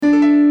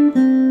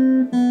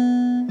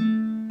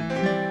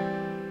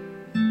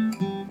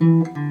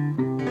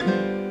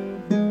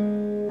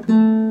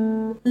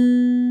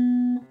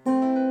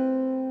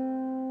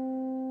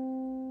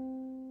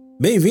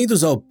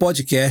Bem-vindos ao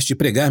podcast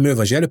Pregar Meu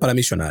Evangelho para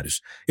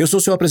Missionários. Eu sou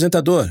seu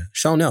apresentador,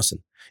 Shawn Nelson,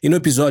 e no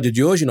episódio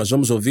de hoje nós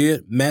vamos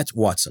ouvir Matt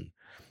Watson.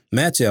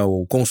 Matt é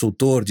o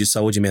consultor de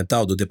saúde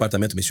mental do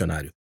Departamento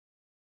Missionário.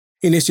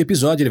 E neste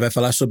episódio ele vai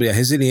falar sobre a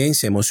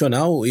resiliência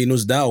emocional e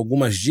nos dar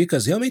algumas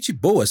dicas realmente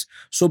boas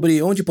sobre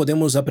onde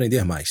podemos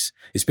aprender mais.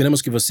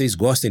 Esperamos que vocês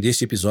gostem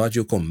deste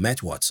episódio com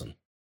Matt Watson.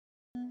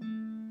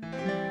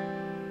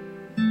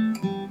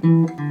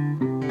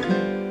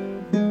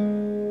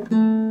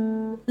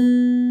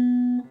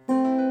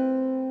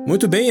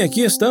 Muito bem,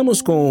 aqui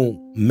estamos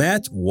com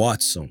Matt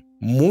Watson.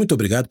 Muito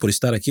obrigado por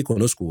estar aqui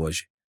conosco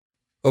hoje.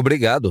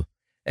 Obrigado.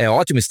 É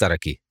ótimo estar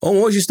aqui. Bom,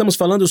 hoje estamos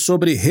falando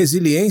sobre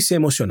resiliência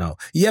emocional.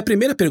 E a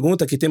primeira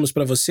pergunta que temos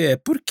para você é: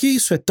 por que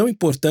isso é tão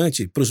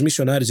importante para os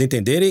missionários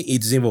entenderem e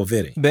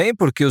desenvolverem? Bem,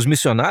 porque os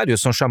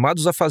missionários são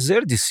chamados a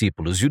fazer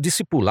discípulos e o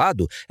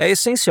discipulado é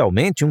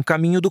essencialmente um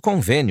caminho do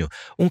convênio,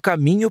 um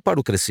caminho para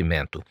o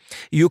crescimento.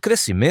 E o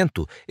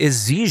crescimento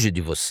exige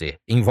de você,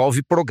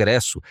 envolve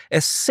progresso, é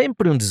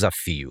sempre um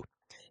desafio.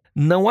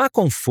 Não há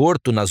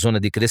conforto na zona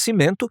de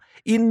crescimento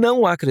e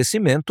não há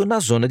crescimento na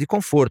zona de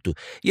conforto.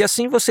 E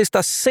assim você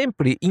está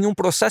sempre em um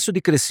processo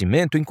de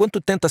crescimento enquanto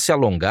tenta se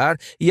alongar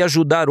e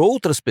ajudar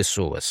outras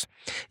pessoas.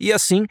 E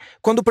assim,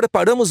 quando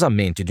preparamos a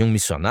mente de um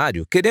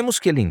missionário, queremos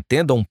que ele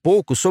entenda um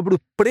pouco sobre o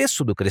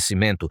preço do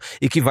crescimento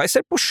e que vai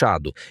ser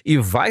puxado e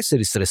vai ser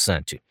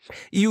estressante.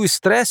 E o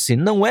estresse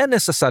não é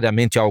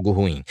necessariamente algo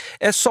ruim,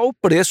 é só o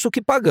preço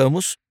que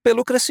pagamos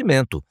pelo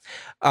crescimento.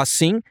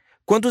 Assim,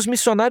 quando os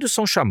missionários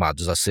são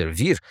chamados a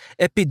servir,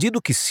 é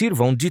pedido que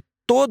sirvam de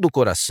todo o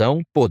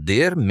coração,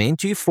 poder,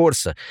 mente e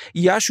força.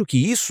 E acho que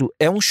isso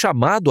é um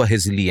chamado à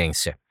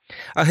resiliência.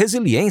 A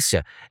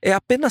resiliência é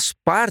apenas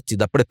parte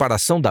da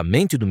preparação da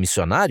mente do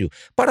missionário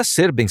para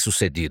ser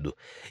bem-sucedido.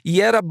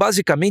 E era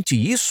basicamente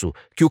isso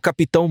que o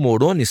capitão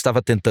Moroni estava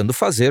tentando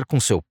fazer com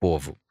seu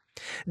povo.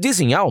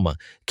 Diz em Alma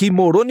que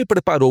Moroni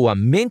preparou a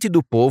mente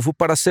do povo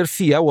para ser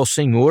fiel ao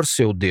Senhor,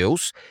 seu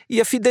Deus, e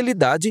a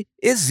fidelidade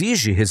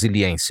exige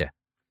resiliência.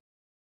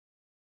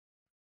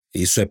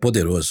 Isso é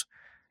poderoso.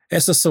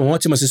 Essas são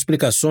ótimas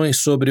explicações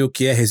sobre o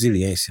que é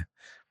resiliência.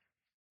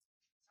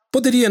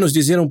 Poderia nos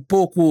dizer um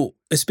pouco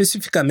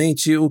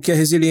especificamente o que a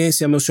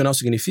resiliência emocional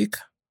significa?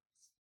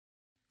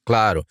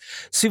 Claro,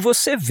 se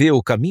você vê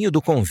o caminho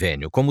do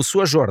convênio como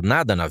sua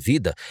jornada na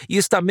vida e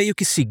está meio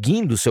que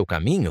seguindo o seu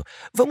caminho,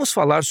 vamos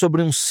falar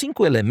sobre uns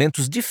 5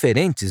 elementos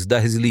diferentes da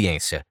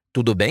resiliência.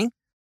 Tudo bem?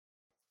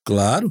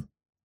 Claro.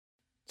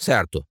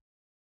 Certo.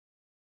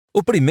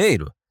 O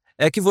primeiro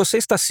é que você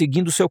está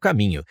seguindo o seu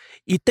caminho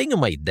e tem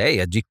uma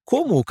ideia de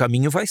como o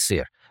caminho vai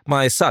ser.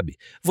 Mas, sabe,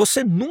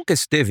 você nunca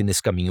esteve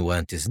nesse caminho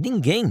antes,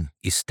 ninguém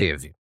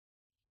esteve.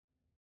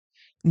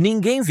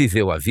 Ninguém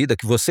viveu a vida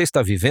que você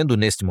está vivendo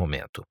neste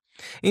momento.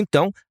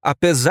 Então,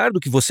 apesar do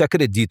que você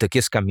acredita que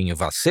esse caminho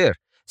vai ser,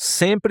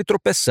 sempre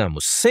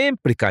tropeçamos,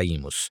 sempre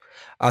caímos.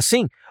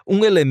 Assim,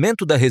 um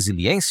elemento da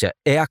resiliência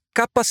é a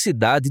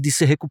capacidade de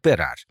se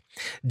recuperar.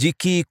 De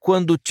que,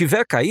 quando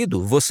tiver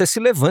caído, você se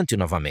levante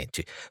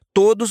novamente.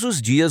 Todos os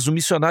dias, o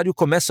missionário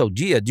começa o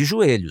dia de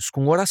joelhos,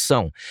 com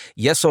oração.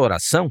 E essa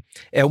oração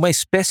é uma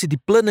espécie de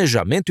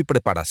planejamento e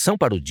preparação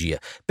para o dia,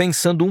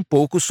 pensando um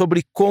pouco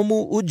sobre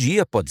como o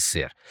dia pode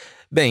ser.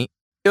 Bem,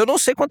 eu não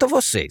sei quanto a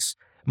vocês,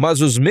 mas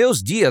os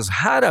meus dias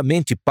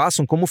raramente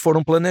passam como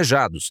foram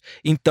planejados.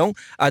 Então,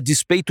 a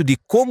despeito de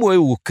como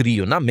eu o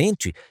crio na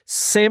mente,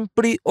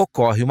 sempre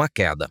ocorre uma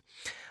queda.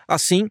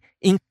 Assim,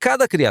 em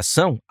cada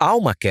criação há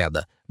uma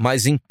queda,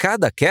 mas em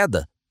cada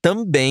queda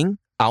também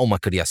há uma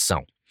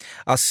criação.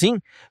 Assim,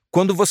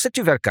 quando você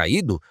tiver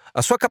caído,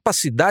 a sua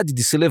capacidade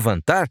de se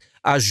levantar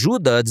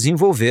ajuda a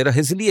desenvolver a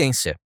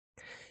resiliência.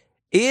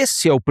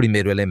 Esse é o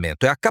primeiro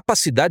elemento, é a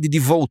capacidade de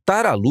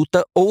voltar à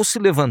luta ou se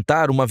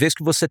levantar uma vez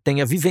que você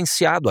tenha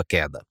vivenciado a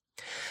queda.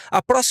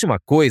 A próxima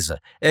coisa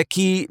é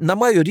que, na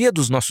maioria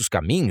dos nossos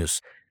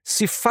caminhos,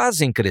 se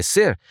fazem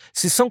crescer,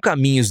 se são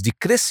caminhos de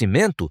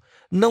crescimento,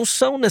 não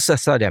são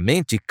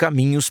necessariamente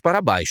caminhos para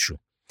baixo.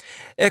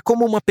 É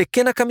como uma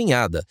pequena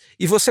caminhada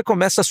e você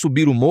começa a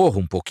subir o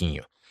morro um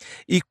pouquinho.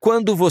 E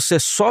quando você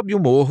sobe o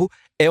morro,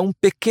 é um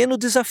pequeno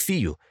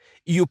desafio.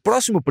 E o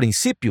próximo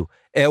princípio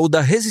é o da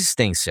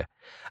resistência.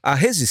 A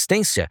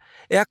resistência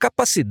é a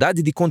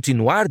capacidade de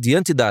continuar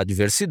diante da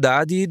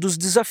adversidade e dos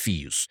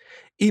desafios.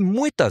 E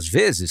muitas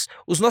vezes,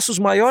 os nossos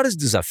maiores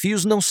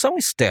desafios não são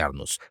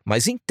externos,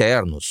 mas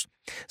internos.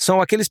 São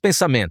aqueles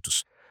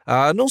pensamentos: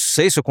 não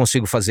sei se eu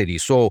consigo fazer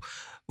isso, ou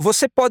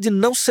você pode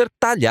não ser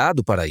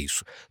talhado para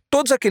isso.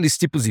 Todos aqueles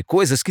tipos de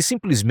coisas que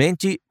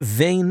simplesmente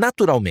vêm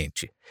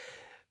naturalmente.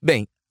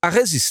 Bem, a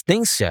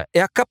resistência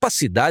é a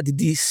capacidade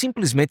de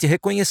simplesmente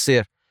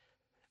reconhecer: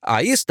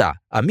 aí está,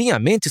 a minha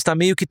mente está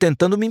meio que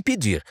tentando me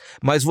impedir,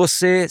 mas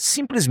você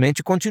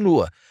simplesmente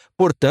continua.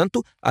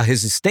 Portanto, a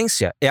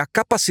resistência é a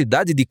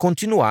capacidade de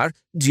continuar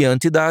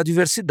diante da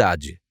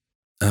adversidade.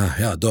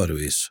 Eu adoro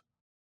isso.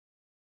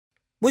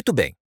 Muito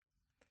bem.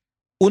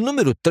 O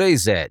número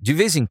 3 é, de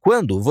vez em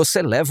quando,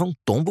 você leva um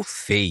tombo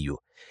feio.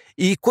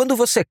 E quando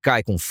você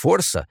cai com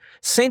força,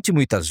 sente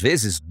muitas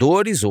vezes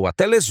dores ou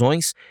até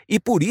lesões, e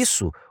por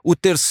isso, o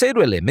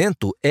terceiro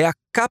elemento é a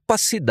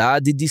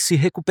capacidade de se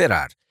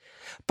recuperar.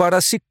 Para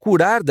se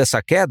curar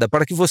dessa queda,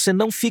 para que você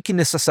não fique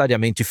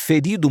necessariamente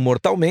ferido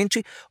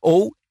mortalmente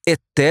ou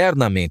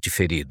eternamente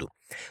ferido.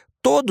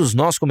 Todos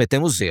nós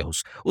cometemos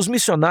erros. Os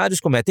missionários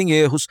cometem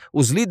erros,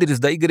 os líderes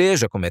da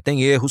igreja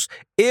cometem erros,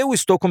 eu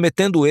estou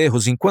cometendo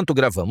erros enquanto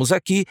gravamos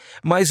aqui,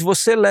 mas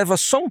você leva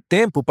só um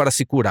tempo para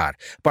se curar,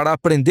 para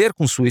aprender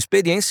com sua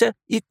experiência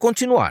e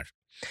continuar.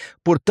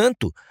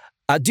 Portanto,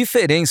 a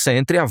diferença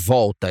entre a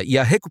volta e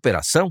a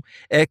recuperação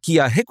é que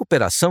a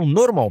recuperação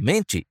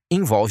normalmente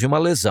envolve uma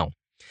lesão.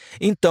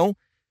 Então,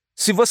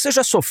 se você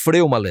já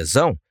sofreu uma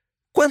lesão,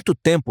 quanto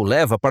tempo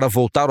leva para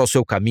voltar ao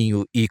seu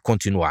caminho e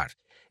continuar?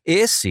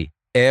 Esse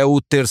é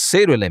o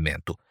terceiro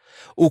elemento.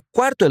 O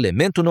quarto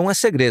elemento não é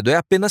segredo, é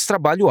apenas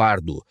trabalho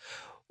árduo.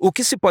 O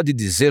que se pode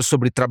dizer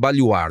sobre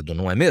trabalho árduo,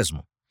 não é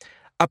mesmo?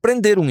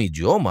 Aprender um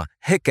idioma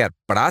requer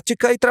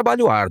prática e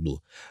trabalho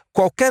árduo.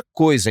 Qualquer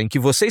coisa em que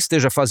você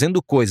esteja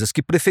fazendo coisas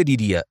que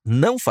preferiria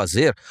não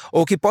fazer,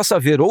 ou que possa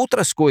haver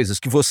outras coisas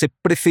que você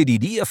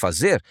preferiria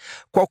fazer,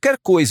 qualquer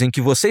coisa em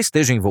que você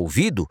esteja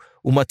envolvido,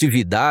 uma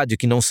atividade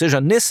que não seja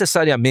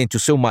necessariamente o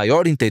seu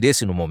maior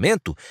interesse no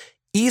momento,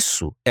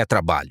 isso é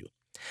trabalho.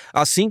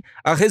 Assim,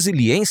 a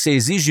resiliência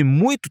exige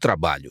muito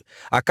trabalho,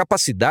 a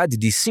capacidade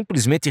de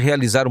simplesmente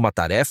realizar uma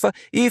tarefa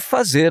e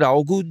fazer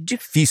algo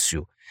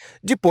difícil.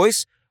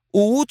 Depois, o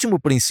último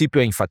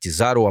princípio a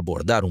enfatizar ou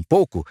abordar um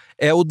pouco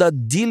é o da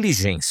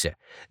diligência.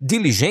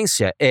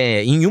 Diligência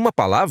é, em uma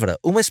palavra,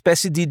 uma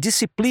espécie de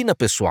disciplina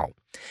pessoal.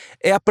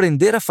 É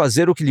aprender a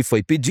fazer o que lhe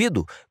foi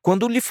pedido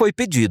quando lhe foi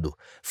pedido,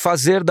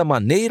 fazer da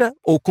maneira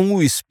ou com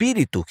o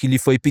espírito que lhe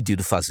foi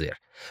pedido fazer.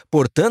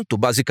 Portanto,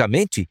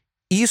 basicamente,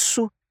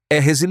 isso é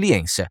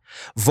resiliência.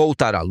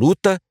 Voltar à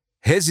luta,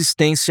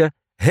 resistência,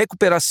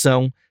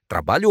 recuperação,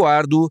 trabalho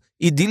árduo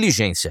e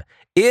diligência.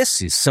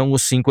 Esses são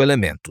os 5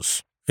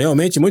 elementos.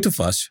 Realmente muito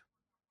fácil.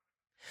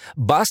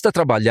 Basta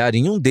trabalhar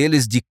em um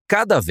deles de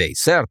cada vez,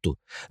 certo?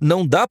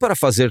 Não dá para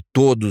fazer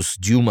todos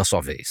de uma só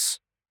vez.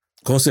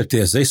 Com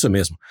certeza, é isso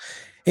mesmo.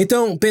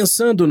 Então,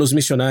 pensando nos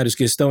missionários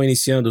que estão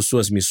iniciando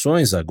suas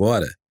missões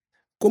agora,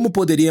 como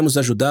poderíamos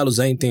ajudá-los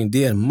a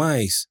entender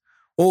mais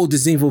ou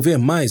desenvolver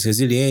mais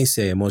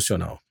resiliência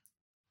emocional?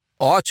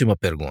 Ótima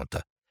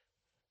pergunta.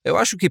 Eu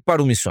acho que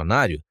para o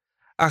missionário,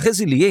 a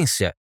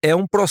resiliência é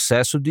um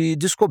processo de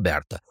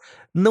descoberta.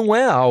 Não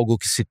é algo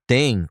que se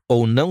tem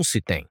ou não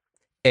se tem.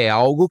 É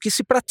algo que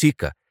se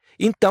pratica.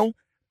 Então,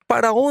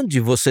 para onde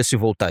você se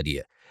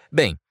voltaria?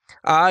 Bem,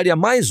 a área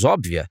mais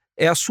óbvia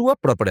é a sua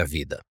própria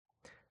vida.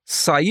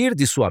 Sair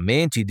de sua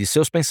mente e de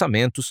seus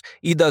pensamentos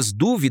e das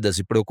dúvidas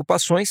e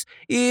preocupações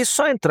e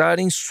só entrar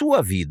em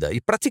sua vida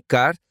e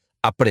praticar,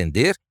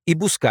 aprender e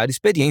buscar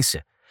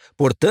experiência.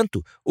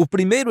 Portanto, o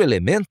primeiro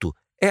elemento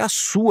é a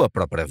sua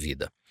própria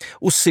vida.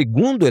 O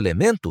segundo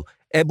elemento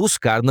é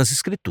buscar nas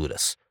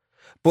Escrituras.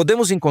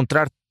 Podemos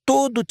encontrar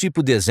todo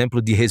tipo de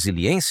exemplo de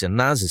resiliência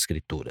nas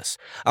Escrituras.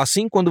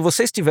 Assim, quando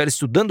você estiver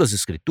estudando as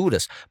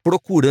Escrituras,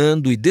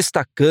 procurando e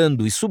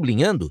destacando e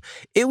sublinhando,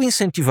 eu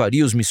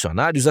incentivaria os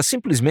missionários a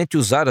simplesmente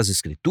usar as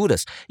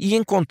Escrituras e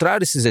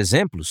encontrar esses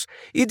exemplos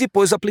e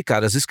depois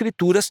aplicar as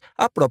Escrituras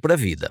à própria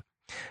vida.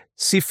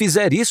 Se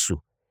fizer isso,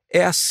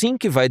 é assim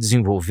que vai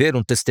desenvolver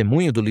um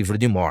testemunho do livro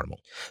de Mórmon.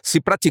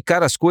 Se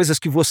praticar as coisas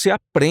que você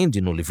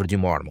aprende no livro de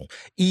Mórmon.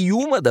 E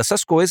uma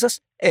dessas coisas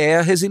é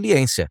a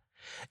resiliência.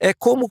 É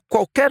como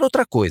qualquer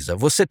outra coisa,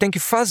 você tem que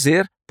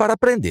fazer para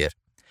aprender.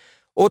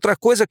 Outra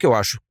coisa que eu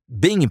acho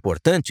bem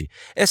importante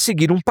é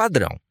seguir um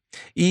padrão.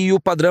 E o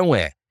padrão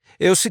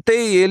eu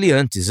citei ele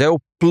antes, é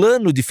o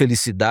plano de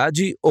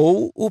felicidade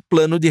ou o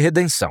plano de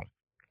redenção.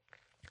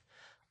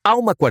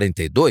 Alma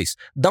 42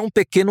 dá um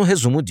pequeno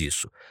resumo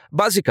disso.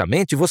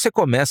 Basicamente, você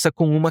começa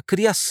com uma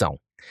criação.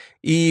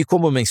 E,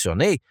 como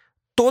mencionei,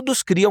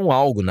 todos criam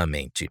algo na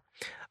mente.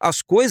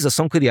 As coisas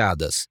são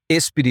criadas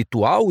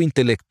espiritual,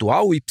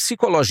 intelectual e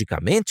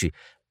psicologicamente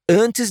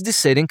antes de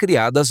serem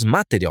criadas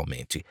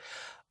materialmente.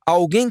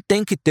 Alguém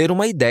tem que ter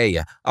uma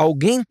ideia,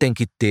 alguém tem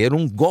que ter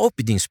um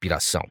golpe de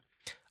inspiração.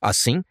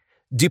 Assim,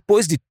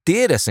 depois de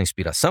ter essa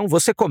inspiração,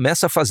 você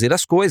começa a fazer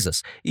as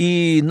coisas.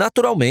 E,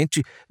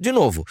 naturalmente, de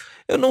novo,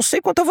 eu não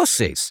sei quanto a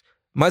vocês,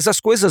 mas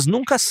as coisas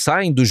nunca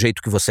saem do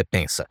jeito que você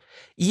pensa.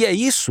 E é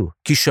isso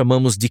que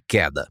chamamos de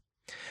queda.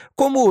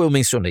 Como eu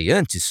mencionei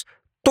antes,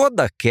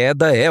 toda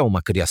queda é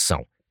uma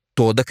criação.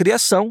 Toda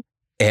criação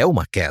é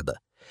uma queda.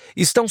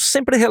 Estão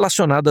sempre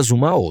relacionadas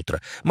uma à outra,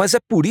 mas é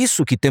por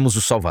isso que temos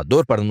o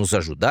Salvador para nos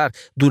ajudar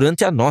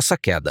durante a nossa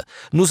queda.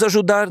 Nos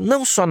ajudar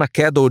não só na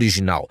queda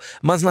original,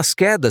 mas nas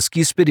quedas que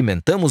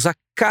experimentamos a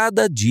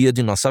cada dia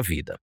de nossa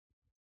vida.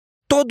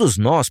 Todos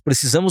nós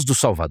precisamos do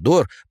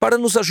Salvador para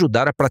nos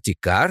ajudar a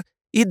praticar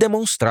e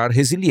demonstrar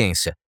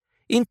resiliência.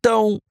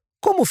 Então,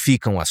 como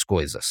ficam as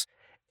coisas?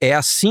 É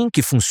assim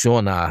que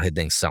funciona a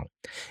redenção.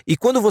 E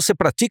quando você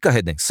pratica a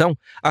redenção,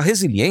 a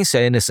resiliência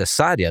é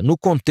necessária no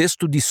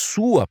contexto de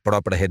sua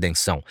própria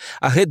redenção,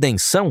 a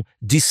redenção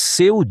de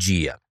seu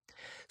dia.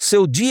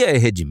 Seu dia é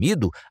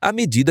redimido à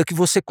medida que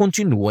você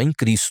continua em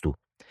Cristo.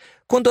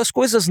 Quando as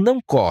coisas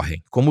não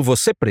correm como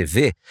você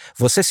prevê,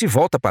 você se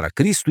volta para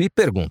Cristo e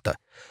pergunta: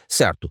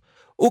 certo,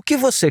 o que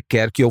você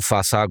quer que eu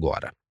faça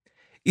agora?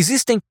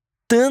 Existem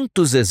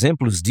tantos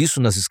exemplos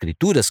disso nas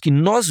Escrituras que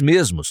nós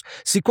mesmos,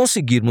 se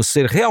conseguirmos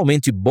ser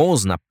realmente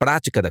bons na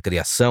prática da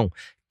criação,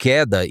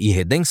 queda e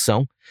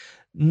redenção,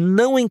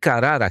 não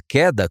encarar a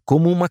queda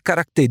como uma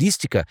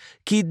característica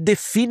que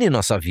define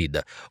nossa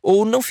vida,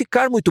 ou não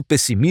ficar muito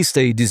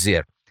pessimista e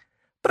dizer: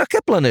 para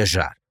que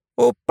planejar?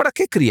 Ou para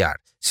que criar,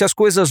 se as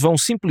coisas vão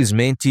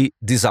simplesmente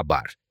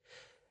desabar?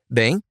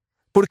 Bem,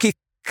 porque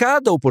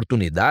cada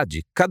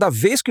oportunidade, cada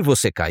vez que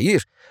você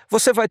cair,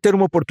 você vai ter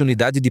uma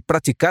oportunidade de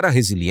praticar a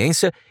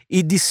resiliência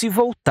e de se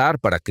voltar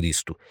para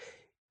Cristo.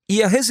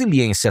 E a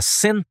resiliência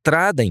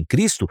centrada em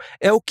Cristo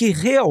é o que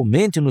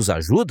realmente nos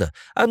ajuda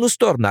a nos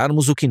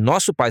tornarmos o que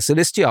nosso Pai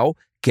Celestial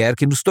quer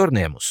que nos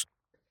tornemos.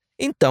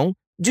 Então,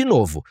 de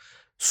novo,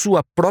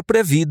 sua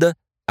própria vida,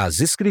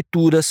 as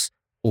Escrituras,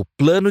 o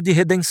plano de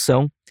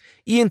redenção.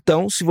 E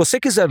então, se você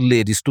quiser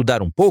ler e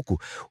estudar um pouco,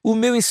 o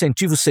meu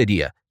incentivo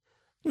seria: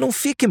 não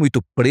fique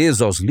muito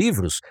preso aos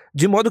livros,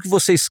 de modo que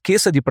você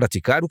esqueça de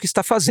praticar o que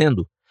está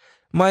fazendo.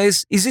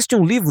 Mas existe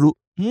um livro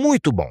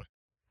muito bom.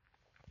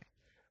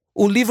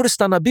 O livro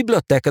está na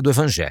biblioteca do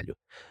Evangelho.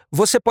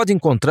 Você pode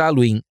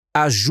encontrá-lo em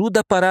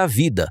Ajuda para a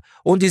Vida,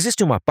 onde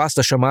existe uma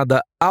pasta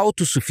chamada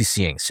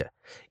Autossuficiência.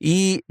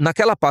 E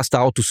naquela pasta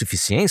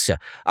Autossuficiência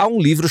há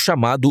um livro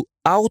chamado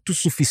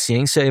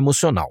Autossuficiência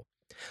Emocional.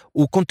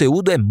 O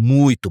conteúdo é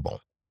muito bom.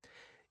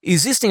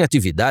 Existem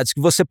atividades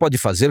que você pode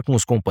fazer com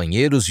os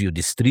companheiros e o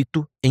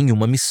distrito em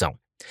uma missão.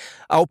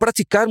 Ao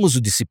praticarmos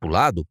o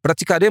discipulado,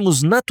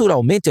 praticaremos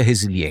naturalmente a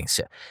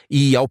resiliência.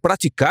 E ao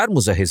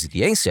praticarmos a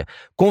resiliência,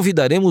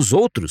 convidaremos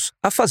outros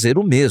a fazer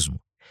o mesmo.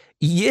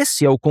 E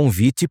esse é o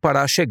convite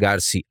para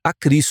chegar-se a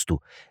Cristo,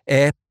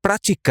 é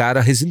praticar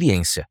a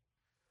resiliência.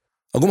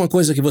 Alguma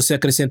coisa que você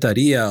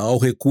acrescentaria ao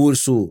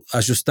recurso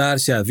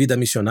Ajustar-se à Vida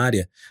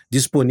Missionária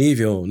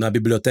disponível na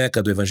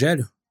biblioteca do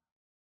Evangelho?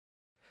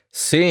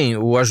 Sim,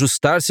 o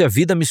ajustar-se à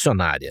vida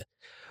missionária.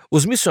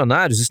 Os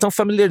missionários estão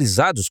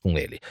familiarizados com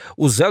ele.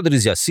 Os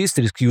elders e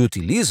assisters que o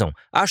utilizam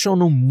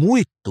acham-no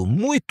muito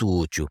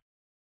útil.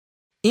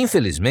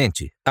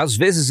 Infelizmente, às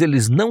vezes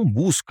eles não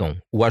buscam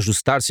o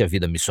ajustar-se à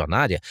vida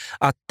missionária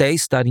até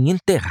estarem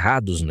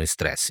enterrados no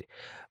estresse.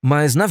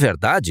 Mas, na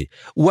verdade,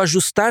 o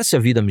ajustar-se à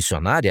vida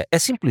missionária é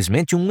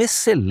simplesmente um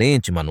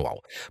excelente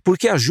manual,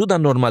 porque ajuda a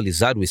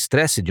normalizar o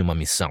estresse de uma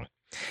missão.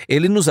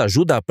 Ele nos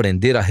ajuda a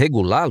aprender a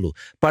regulá-lo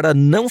para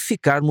não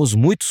ficarmos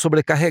muito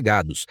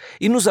sobrecarregados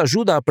e nos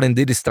ajuda a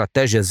aprender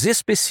estratégias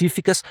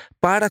específicas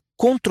para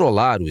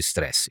controlar o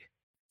estresse.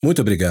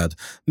 Muito obrigado.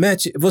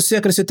 Matt, você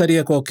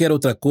acrescentaria qualquer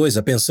outra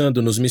coisa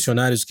pensando nos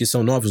missionários que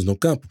são novos no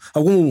campo?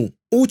 Algum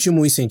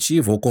último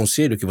incentivo ou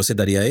conselho que você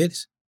daria a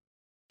eles?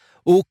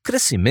 O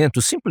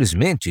crescimento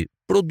simplesmente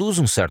produz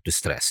um certo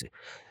estresse.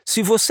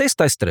 Se você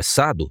está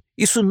estressado,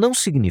 isso não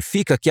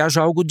significa que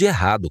haja algo de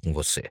errado com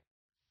você.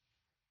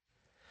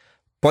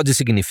 Pode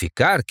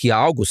significar que há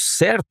algo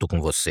certo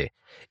com você,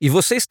 e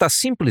você está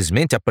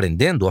simplesmente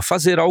aprendendo a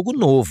fazer algo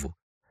novo.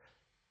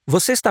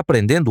 Você está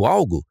aprendendo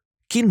algo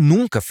que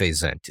nunca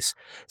fez antes.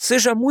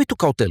 Seja muito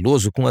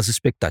cauteloso com as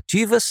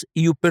expectativas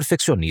e o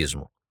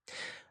perfeccionismo.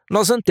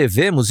 Nós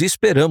antevemos e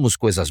esperamos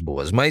coisas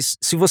boas, mas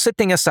se você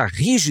tem essa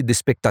rígida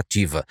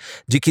expectativa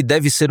de que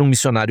deve ser um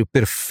missionário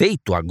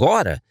perfeito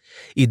agora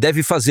e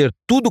deve fazer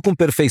tudo com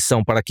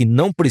perfeição para que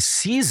não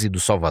precise do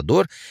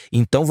Salvador,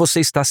 então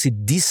você está se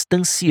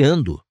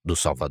distanciando do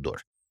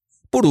Salvador.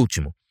 Por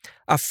último,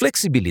 a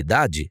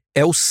flexibilidade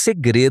é o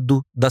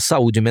segredo da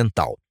saúde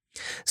mental.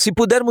 Se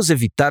pudermos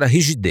evitar a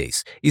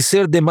rigidez e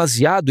ser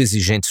demasiado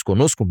exigentes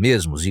conosco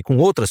mesmos e com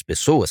outras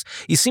pessoas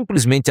e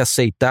simplesmente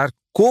aceitar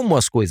como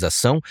as coisas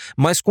são,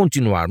 mas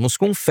continuarmos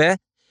com fé,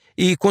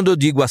 e quando eu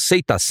digo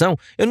aceitação,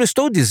 eu não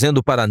estou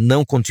dizendo para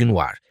não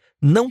continuar.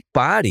 Não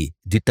pare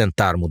de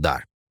tentar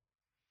mudar.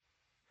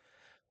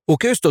 O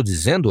que eu estou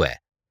dizendo é: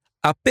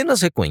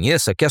 apenas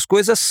reconheça que as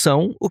coisas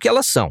são o que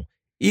elas são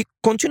e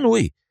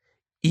continue.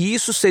 E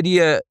isso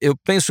seria, eu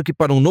penso que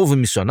para um novo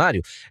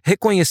missionário,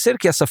 reconhecer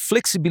que essa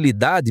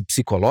flexibilidade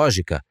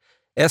psicológica,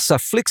 essa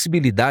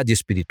flexibilidade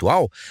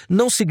espiritual,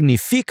 não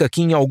significa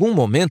que em algum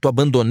momento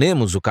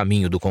abandonemos o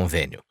caminho do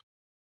convênio.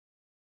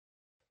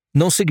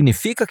 Não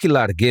significa que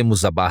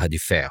larguemos a barra de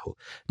ferro.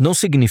 Não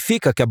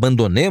significa que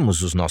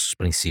abandonemos os nossos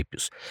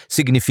princípios.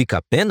 Significa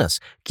apenas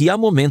que há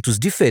momentos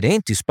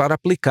diferentes para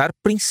aplicar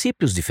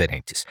princípios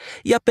diferentes.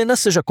 E apenas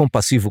seja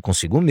compassivo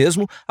consigo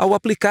mesmo ao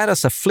aplicar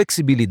essa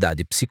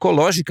flexibilidade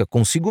psicológica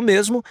consigo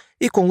mesmo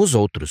e com os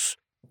outros.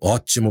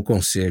 Ótimo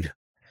conselho.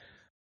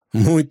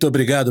 Muito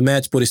obrigado,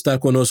 Matt, por estar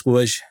conosco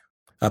hoje.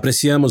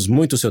 Apreciamos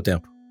muito o seu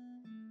tempo.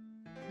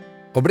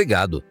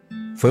 Obrigado.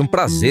 Foi um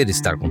prazer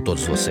estar com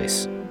todos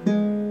vocês.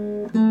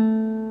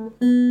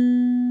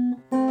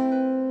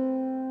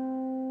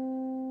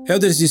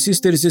 Elders e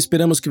Sisters,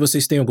 esperamos que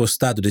vocês tenham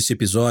gostado desse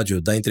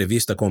episódio da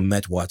entrevista com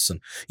Matt Watson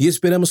e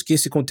esperamos que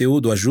esse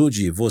conteúdo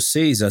ajude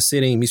vocês a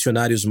serem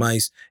missionários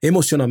mais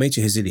emocionalmente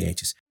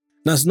resilientes.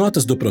 Nas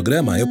notas do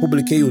programa, eu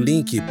publiquei o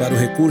link para o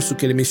recurso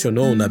que ele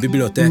mencionou na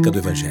Biblioteca do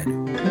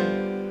Evangelho.